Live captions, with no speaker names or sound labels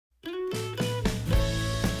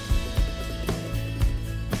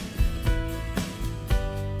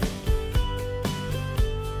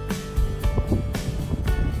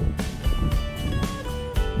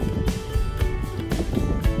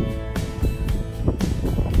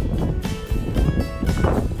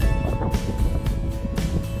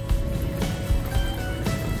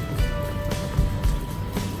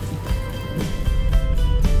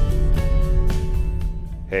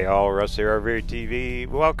y'all, Russ here, RVerTV.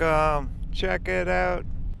 Welcome. Check it out.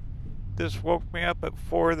 This woke me up at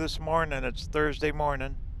 4 this morning. It's Thursday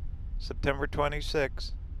morning, September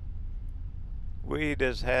 26th. We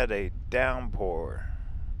just had a downpour.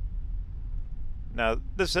 Now,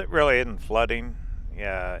 this really isn't flooding,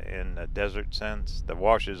 in the desert sense. The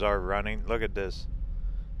washes are running. Look at this.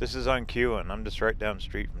 This is on Queuing. I'm just right down the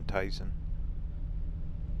street from Tyson.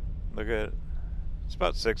 Look at it. It's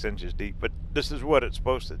about 6 inches deep, but this is what it's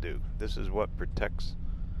supposed to do. This is what protects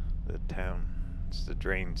the town. It's the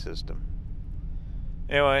drain system.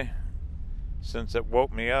 Anyway, since it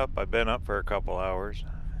woke me up, I've been up for a couple hours.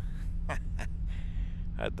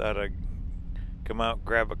 I thought I'd come out,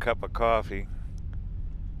 grab a cup of coffee,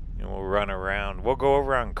 and we'll run around. We'll go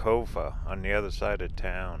over on Kofa on the other side of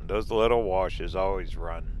town. Those little washes always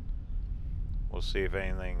run. We'll see if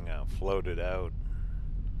anything floated out.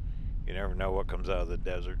 You never know what comes out of the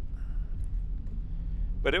desert.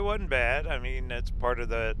 But it wasn't bad. I mean, it's part of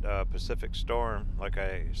that Pacific storm, like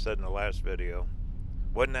I said in the last video.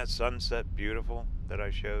 Wasn't that sunset beautiful that I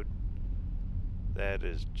showed? That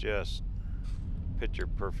is just picture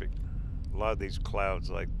perfect. A lot of these clouds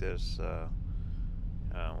like this,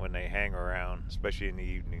 when they hang around, especially in the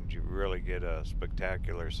evenings, you really get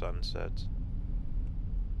spectacular sunsets.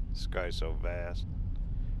 The sky's so vast.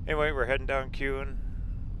 Anyway, we're heading down Queuing.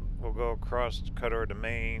 We'll go across, cut over to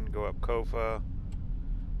Maine, go up Kofa,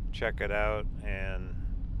 check it out, and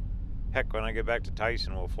heck, when I get back to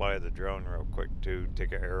Tyson, we'll fly the drone real quick too,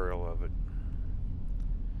 take an aerial of it.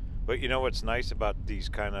 But you know what's nice about these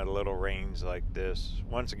kind of little rains like this?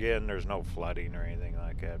 Once again, there's no flooding or anything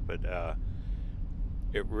like that, but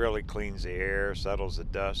it really cleans the air, settles the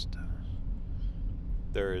dust.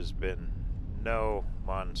 There has been no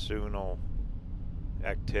monsoonal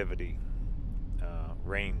activity.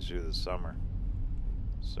 Rains through the summer,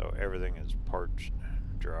 so everything is parched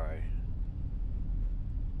dry.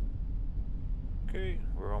 Okay,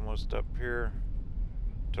 we're almost up here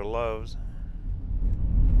to Love's.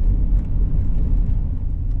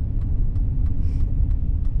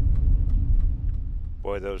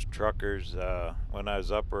 Boy, those truckers, when I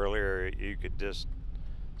was up earlier, you could just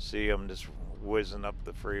see them just whizzing up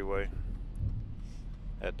the freeway.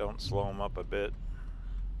 That don't slow them up a bit.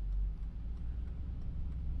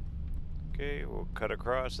 Okay, we'll cut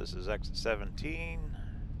across. This is exit 17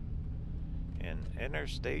 and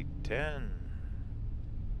Interstate 10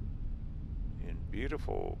 in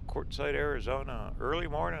beautiful Quartzsite, Arizona. Early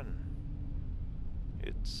morning.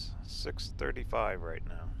 It's 6:35 right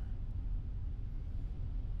now.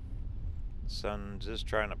 Sun's just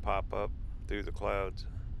trying to pop up through the clouds.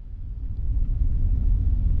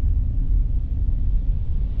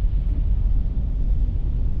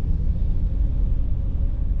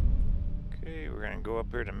 We're going to go up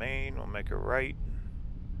here to Maine. We'll make a right.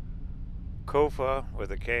 Kofa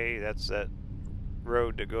with a K, that's that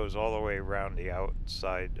road that goes all the way around the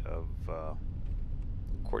outside of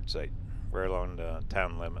Quartzsite, right along the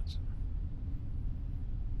town limits.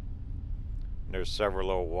 There's several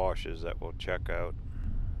little washes that we'll check out.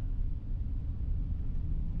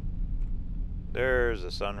 There's the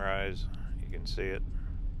sunrise. You can see it.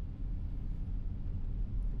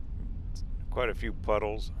 Quite a few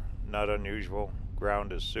puddles. Not unusual.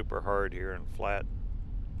 Ground is super hard here and flat.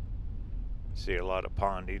 See a lot of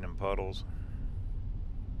ponding and puddles.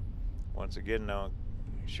 Once again, though,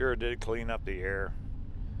 sure did clean up the air,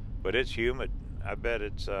 but it's humid. I bet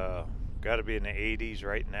it's got to be in the 80s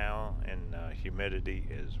right now, and humidity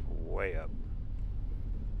is way up.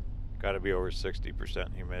 Got to be over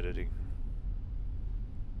 60% humidity.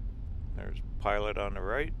 There's Pilot on the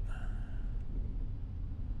right.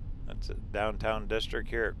 That's a downtown district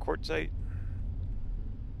here at Quartzsite.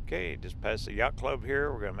 Okay, just past the yacht club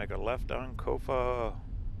here. We're going to make a left on Kofa.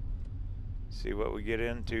 See what we get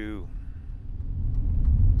into.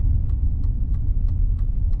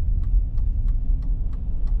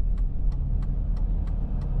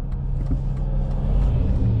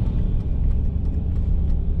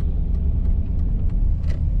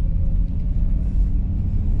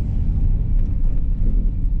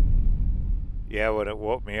 Yeah, when it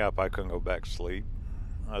woke me up, I couldn't go back to sleep.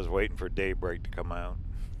 I was waiting for daybreak to come out.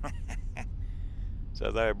 So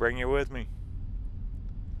I thought I'd bring you with me.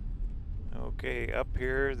 Okay, up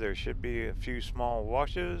here there should be a few small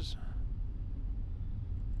washes.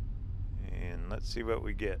 And let's see what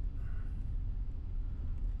we get.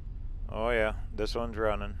 Oh yeah, this one's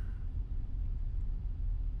running.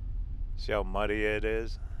 See how muddy it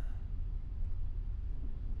is?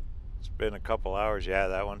 It's been a couple hours. Yeah,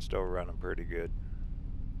 that one's still running pretty good.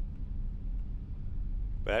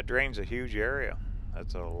 But that drains a huge area.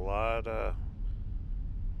 That's a lot of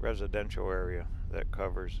residential area that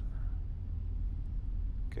covers.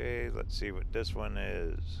 Okay, let's see what this one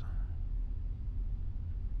is.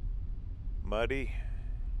 Muddy,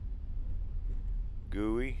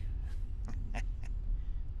 gooey.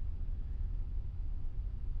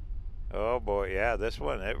 Oh boy, yeah, this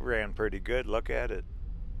one, it ran pretty good. Look at it.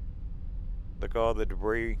 Look at all the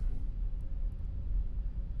debris.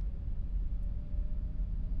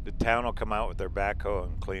 The town will come out with their backhoe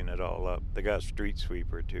and clean it all up. They got a street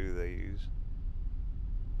sweeper too they use.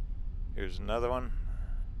 Here's another one.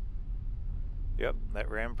 Yep, that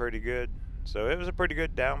ran pretty good. So it was a pretty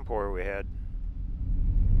good downpour we had.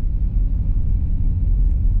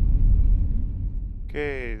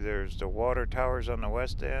 Okay, there's the water towers on the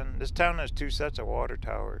west end. This town has 2 sets of water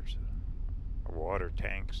towers, or water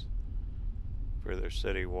tanks, for their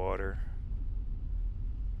city water.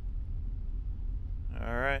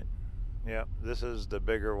 Alright, yep, this is the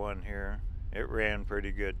bigger one here. It ran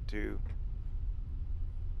pretty good too.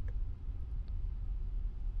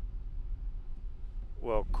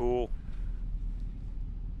 Well, cool.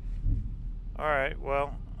 Alright,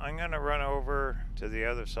 well, I'm gonna run over to the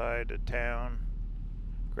other side of town,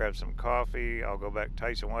 grab some coffee. I'll go back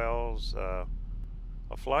Tyson Wells. I'll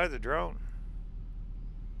fly the drone.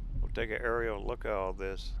 We'll take an aerial look at all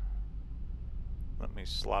this. Let me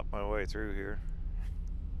slop my way through here.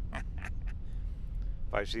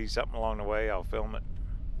 If I see something along the way, I'll film it.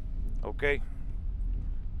 Okay.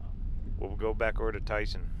 We'll go back over to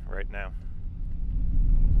Tyson right now.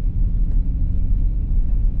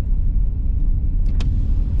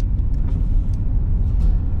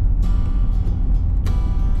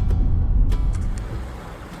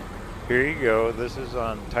 Here you go. This is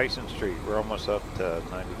on Tyson Street. We're almost up to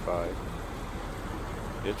 95.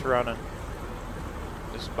 It's running.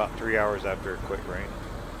 This is about 3 hours after it quit raining.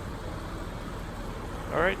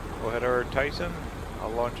 Alright, we'll head over to Tyson. I'll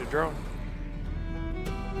launch a drone.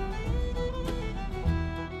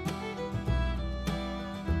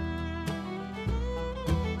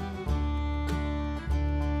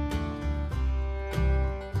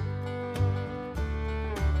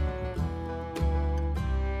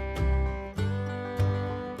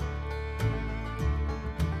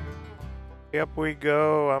 Up we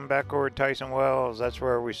go. I'm back over at Tyson Wells. That's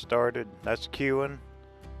where we started. That's Kewen.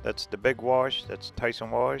 That's the big wash. That's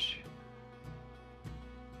Tyson Wash.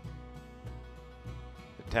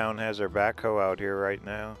 The town has their backhoe out here right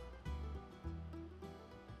now.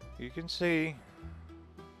 You can see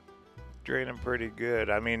draining pretty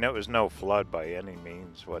good. I mean, it was no flood by any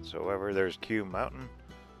means whatsoever. There's Q Mountain.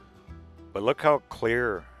 But look how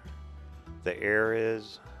clear the air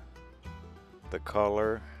is. The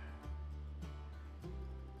color.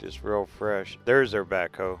 Just real fresh. There's their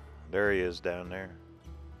backhoe. There he is down there.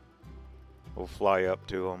 We'll fly up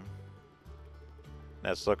to him.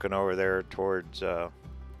 That's looking over there towards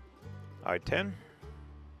I-10.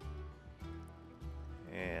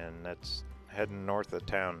 And that's heading north of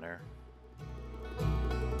town there.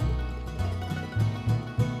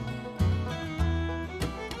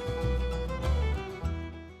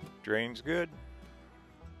 Drain's good.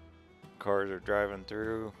 Cars are driving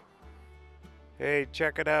through. Hey,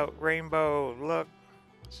 check it out, rainbow, look,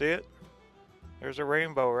 see it? There's a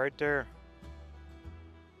rainbow right there.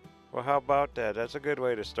 Well, how about that? That's a good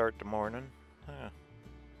way to start the morning. Huh.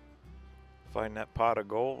 Find that pot of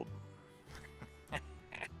gold.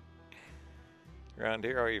 Around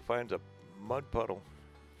here, all you find's a mud puddle.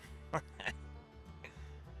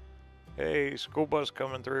 Hey, school bus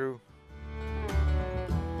coming through.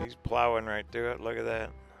 He's plowing right through it, look at that.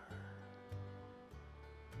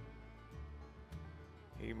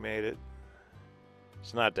 He made it.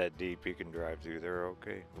 It's not that deep. You can drive through there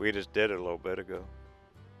okay. We just did it a little bit ago.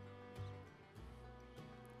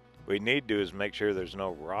 What we need to do is make sure there's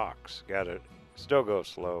no rocks. Gotta still go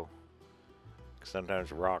slow.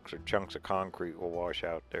 Sometimes rocks or chunks of concrete will wash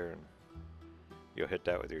out there and you'll hit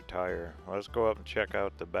that with your tire. Well, let's go up and check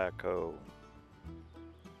out the backhoe.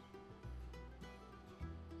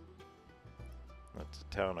 That's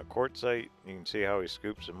the town of Quartzsite. You can see how he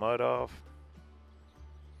scoops the mud off.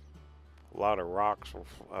 A lot of rocks will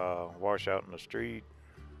wash out in the street.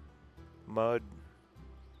 Mud.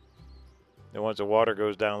 Then once the water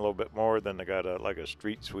goes down a little bit more, then they got like a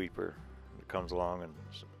street sweeper that comes along and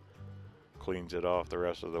cleans it off the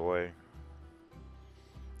rest of the way.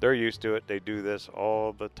 They're used to it. They do this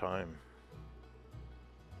all the time.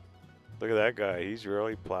 Look at that guy. He's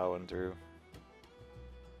really plowing through.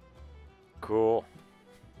 Cool.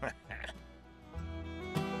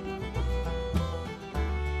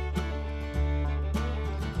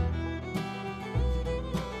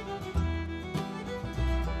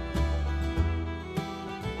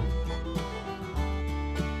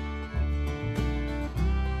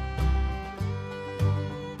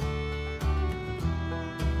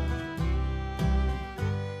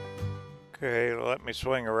 Okay, let me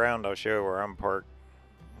swing around. I'll show you where I'm parked.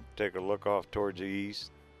 Take a look off towards the east.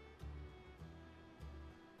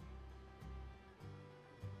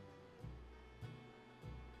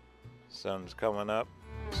 Sun's coming up.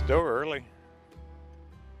 Still early.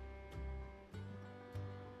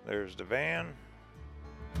 There's the van.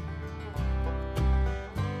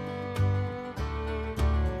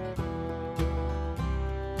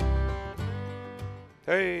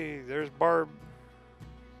 Hey, there's Barb,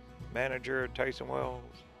 manager at Tyson Wells,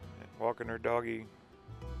 walking her doggy.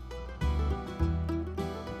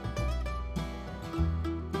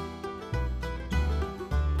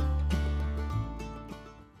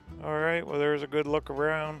 Alright, well there's a good look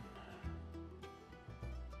around.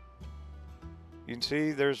 You can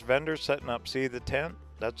see there's vendors setting up. See the tent?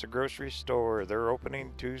 That's a grocery store. They're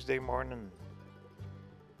opening Tuesday morning.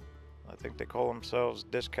 I think they call themselves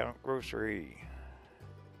Discount Grocery.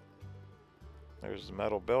 There's the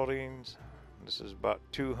metal buildings. This is about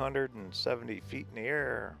 270 feet in the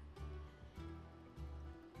air.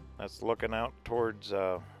 That's looking out towards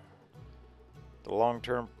the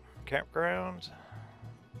long-term campgrounds,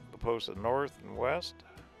 opposed to the north and west.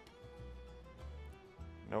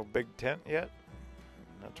 No big tent yet.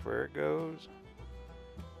 That's where it goes.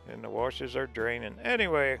 And the washes are draining.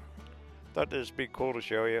 Anyway, thought this would be cool to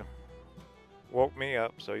show you. Woke me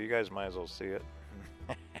up, so you guys might as well see it.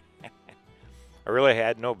 I really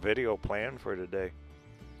had no video planned for today.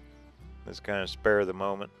 This kind of spare of the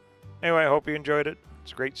moment. Anyway, I hope you enjoyed it.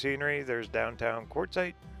 It's great scenery. There's downtown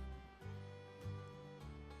Quartzsite.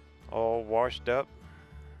 All washed up,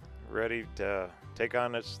 ready to take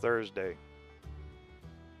on this Thursday.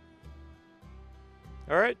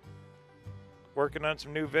 Alright, working on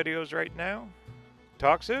some new videos right now.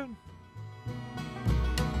 Talk soon.